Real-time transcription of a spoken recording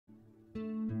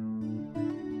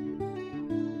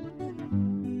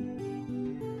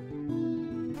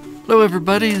Hello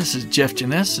everybody, this is Jeff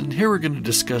Janess, and here we're going to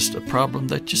discuss a problem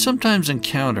that you sometimes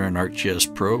encounter in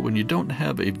ArcGIS Pro when you don't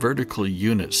have a vertical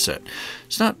unit set.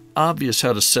 It's not obvious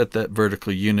how to set that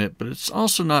vertical unit, but it's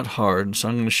also not hard, and so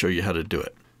I'm going to show you how to do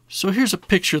it. So here's a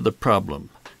picture of the problem.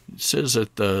 It says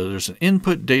that there's an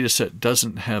input data set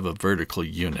doesn't have a vertical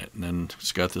unit, and then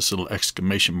it's got this little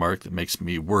exclamation mark that makes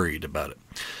me worried about it.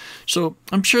 So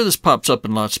I'm sure this pops up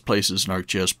in lots of places in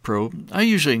ArcGIS Pro. I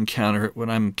usually encounter it when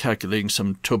I'm calculating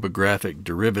some topographic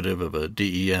derivative of a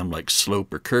DEM like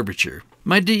slope or curvature.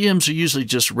 My DEMs are usually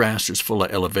just rasters full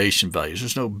of elevation values.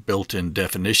 There's no built-in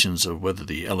definitions of whether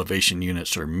the elevation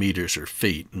units are meters or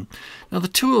feet. Now the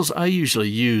tools I usually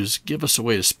use give us a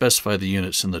way to specify the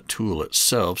units in the tool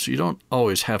itself, so you don't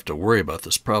always have to worry about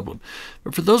this problem.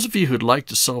 But for those of you who'd like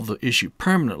to solve the issue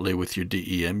permanently with your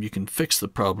DEM, you can fix the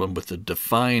problem with the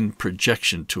Define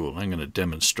Projection tool. I'm going to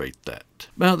demonstrate that.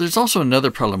 Now, there's also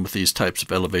another problem with these types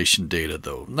of elevation data,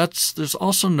 though. There's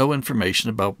also no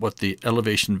information about what the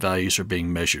elevation values are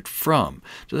being measured from.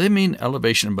 Do they mean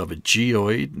elevation above a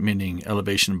geoid, meaning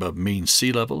elevation above mean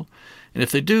sea level? And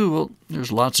if they do, well,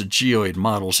 there's lots of geoid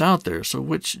models out there, so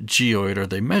which geoid are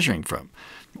they measuring from?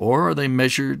 Or are they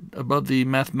measured above the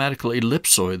mathematical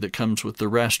ellipsoid that comes with the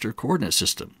raster coordinate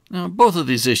system? Now, both of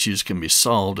these issues can be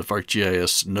solved if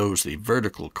ArcGIS knows the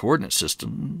vertical coordinate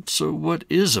system. So what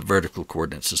is a vertical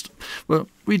coordinate system? Well,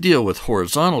 we deal with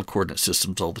horizontal coordinate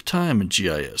systems all the time in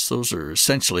GIS. Those are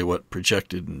essentially what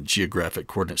projected and geographic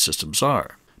coordinate systems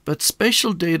are. But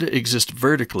spatial data exist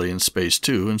vertically in space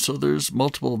too, and so there's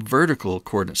multiple vertical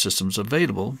coordinate systems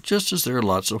available, just as there are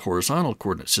lots of horizontal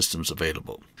coordinate systems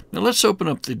available. Now let's open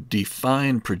up the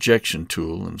Define Projection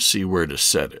tool and see where to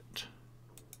set it.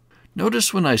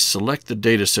 Notice when I select the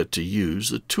data set to use,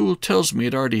 the tool tells me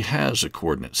it already has a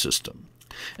coordinate system.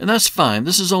 And that's fine.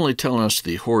 This is only telling us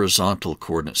the horizontal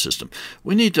coordinate system.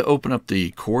 We need to open up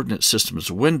the coordinate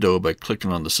systems window by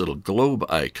clicking on this little globe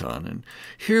icon. And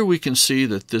here we can see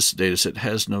that this dataset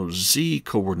has no Z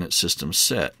coordinate system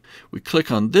set. We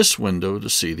click on this window to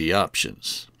see the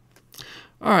options.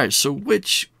 All right, so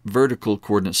which vertical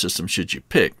coordinate system should you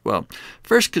pick? Well,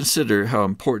 first consider how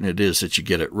important it is that you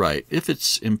get it right, if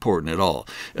it's important at all.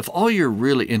 If all you're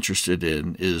really interested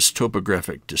in is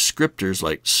topographic descriptors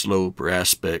like slope or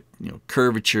aspect,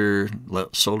 curvature,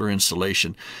 solar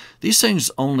insolation, these things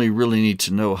only really need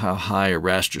to know how high a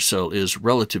raster cell is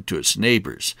relative to its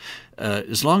neighbors.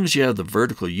 As long as you have the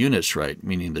vertical units right,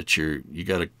 meaning that you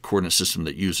got a coordinate system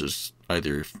that uses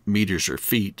either meters or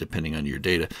feet, depending on your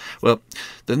data, well,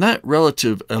 then that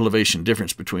relative elevation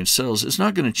difference between cells is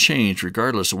not going to change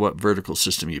regardless of what vertical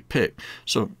system you pick.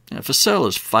 So if a cell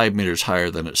is 5 meters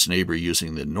higher than its neighbor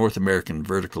using the North American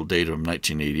vertical datum of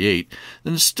 1988,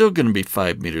 then it's still going to be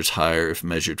 5 meters higher if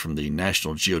measured from the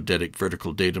National Geodetic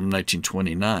vertical datum of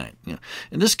 1929.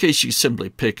 In this case, you simply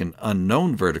pick an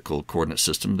unknown vertical coordinate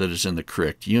system that is in the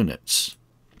correct units.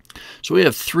 So we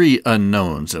have 3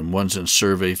 unknowns, and one's in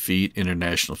survey feet,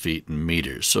 international feet, and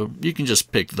meters. So you can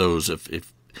just pick those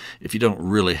if you don't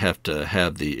really have to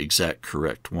have the exact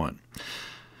correct one.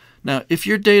 Now, if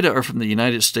your data are from the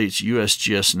United States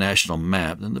USGS national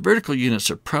map, then the vertical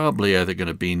units are probably either going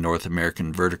to be North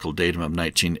American vertical datum of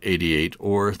 1988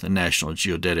 or the National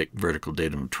Geodetic vertical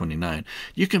datum of 29.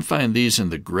 You can find these in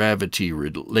the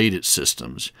gravity-related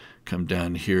systems. Come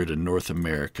down here to North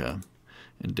America.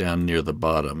 And down near the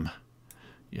bottom,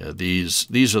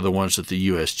 these are the ones that the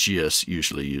USGS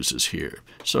usually uses here.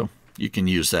 So you can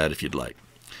use that if you'd like.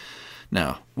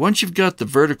 Now, once you've got the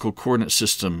vertical coordinate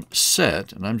system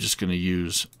set, and I'm just going to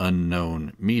use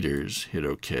unknown meters, hit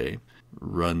OK,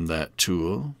 run that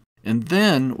tool. And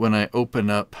then when I open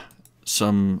up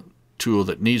some tool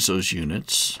that needs those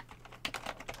units,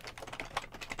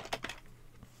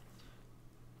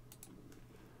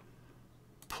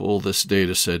 pull this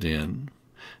data set in,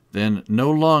 then no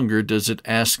longer does it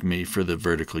ask me for the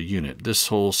vertical unit. This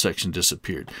whole section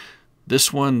disappeared.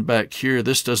 This one back here,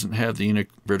 this doesn't have the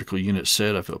vertical unit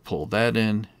set. If I pull that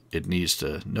in, it needs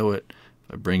to know it.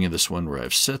 If I bring in this one where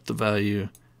I've set the value,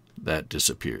 that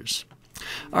disappears.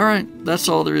 All right, that's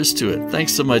all there is to it.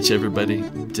 Thanks so much, everybody.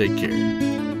 Take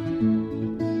care.